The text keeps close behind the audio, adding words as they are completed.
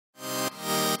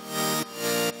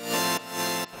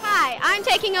I'm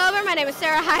taking over. My name is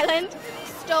Sarah Hyland.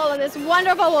 Stolen this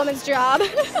wonderful woman's job.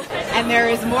 And there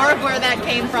is more of where that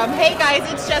came from. Hey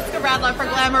guys, it's Jessica Radloff for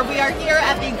Glamour. We are here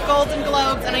at the Golden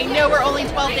Globes, and I know we're only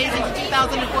 12 days into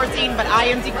 2014, but I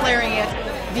am declaring it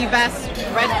the best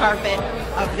red carpet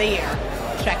of the year.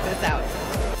 Check this out.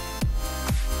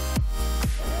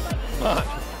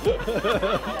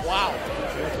 Wow.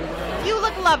 You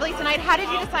look lovely tonight. How did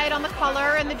you decide on the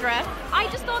color and the dress? I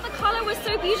just thought the color was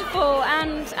so beautiful,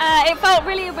 and it felt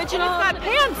really original. And it's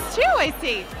got pants too, I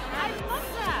see. I love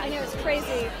that. I know, it's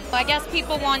crazy. I guess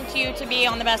people want you to be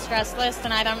on the best dress list,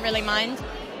 and I don't really mind.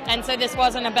 And so this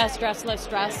wasn't a best dress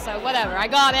list dress, so whatever. I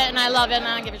got it, and I love it, and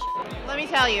I don't give a shit. Let me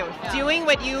tell you, doing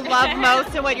what you love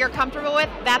most and what you're comfortable with,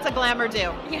 that's a glamour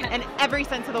do. Yeah. In every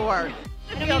sense of the word.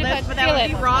 I Feel this, but that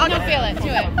would be wrong. No, feel it. Do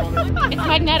it. It's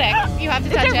magnetic. You have to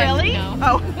touch Is it really? No.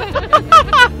 Oh.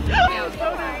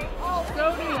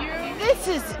 So do you. This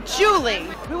is Julie.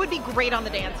 Who would be great on the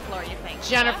dance floor, you think?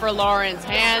 Jennifer Lawrence,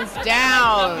 hands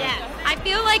down. Yes. I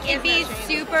feel like it'd be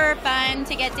super fun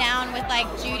to get down with like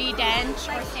Judi Dench.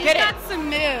 She's Get it. got some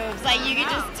moves, like you could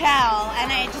just tell,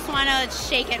 and I just want to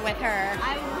shake it with her.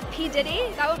 P.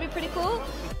 Diddy, that would be pretty cool.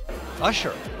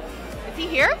 Usher. Is he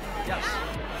here? Yes.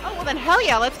 Oh, well then hell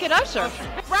yeah, let's get Usher.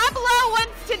 Rob Lowe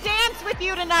wants to dance with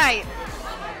you tonight.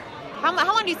 How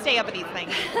long do you stay up at these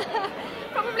things?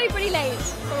 Probably pretty late.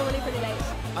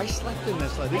 I slept in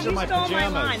this. These are my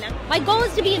pajamas. My goal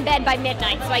is to be in bed by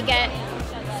midnight, so I get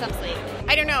some sleep.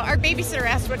 I don't know. Our babysitter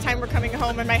asked what time we're coming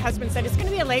home, and my husband said it's going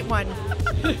to be a late one.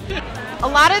 A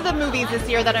lot of the movies this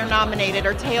year that are nominated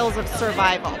are tales of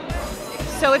survival.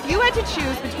 So if you had to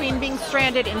choose between being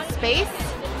stranded in space,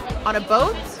 on a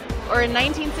boat, or in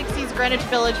 1960s Greenwich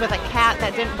Village with a cat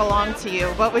that didn't belong to you,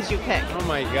 what would you pick? Oh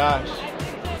my gosh.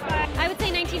 I would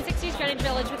say 1960s Greenwich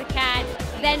Village with a cat,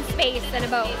 then space, then a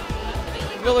boat.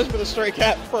 Village with a stray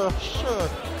cat for sure.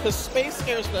 The space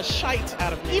scares the shite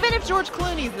out of me. Even if George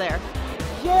Clooney's there.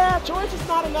 Yeah, George is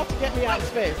not enough to get me out of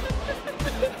space.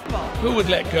 Who would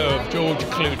let go of George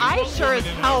Clooney? I sure as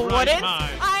hell wouldn't.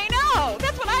 mind. I know.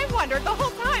 That's what I wondered the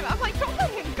whole time. I'm like, don't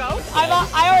let him go. I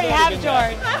already have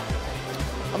George.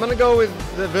 I'm gonna go with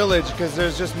the village because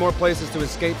there's just more places to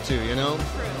escape to, you know?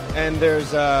 And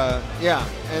there's, yeah,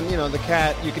 and you know, the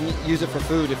cat, you can use it for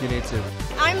food if you need to.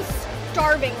 I'm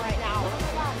starving right now.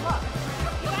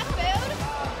 You got food?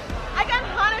 I got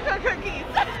Hanukkah cookies.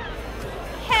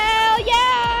 Hell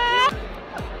yeah!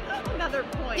 Another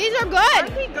point. These are good.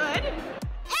 Aren't they good?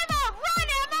 Emma, run,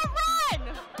 Emma, run!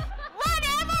 Run,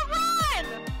 Emma, run!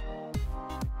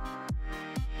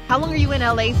 How long are you in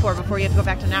LA for before you have to go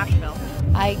back to Nashville?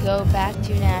 I go back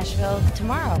to Nashville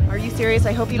tomorrow. Are you serious?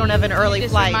 I hope you don't have an early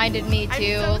Just flight. reminded me I'm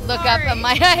to so look sorry. up on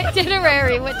my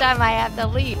itinerary what time I have to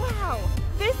leave. Wow,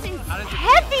 this is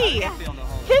heavy.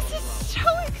 This is so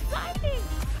exciting.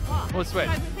 We'll switch.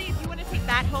 I was gonna say, if you want to take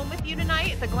that home with you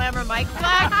tonight, the Glamour Mike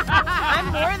flag, I'm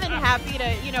more than happy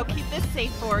to, keep this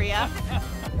safe for you.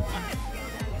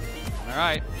 All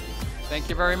right. Thank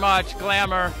you very much,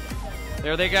 Glamour.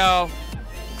 There they go.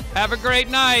 Have a great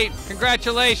night.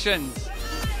 Congratulations.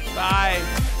 Bye.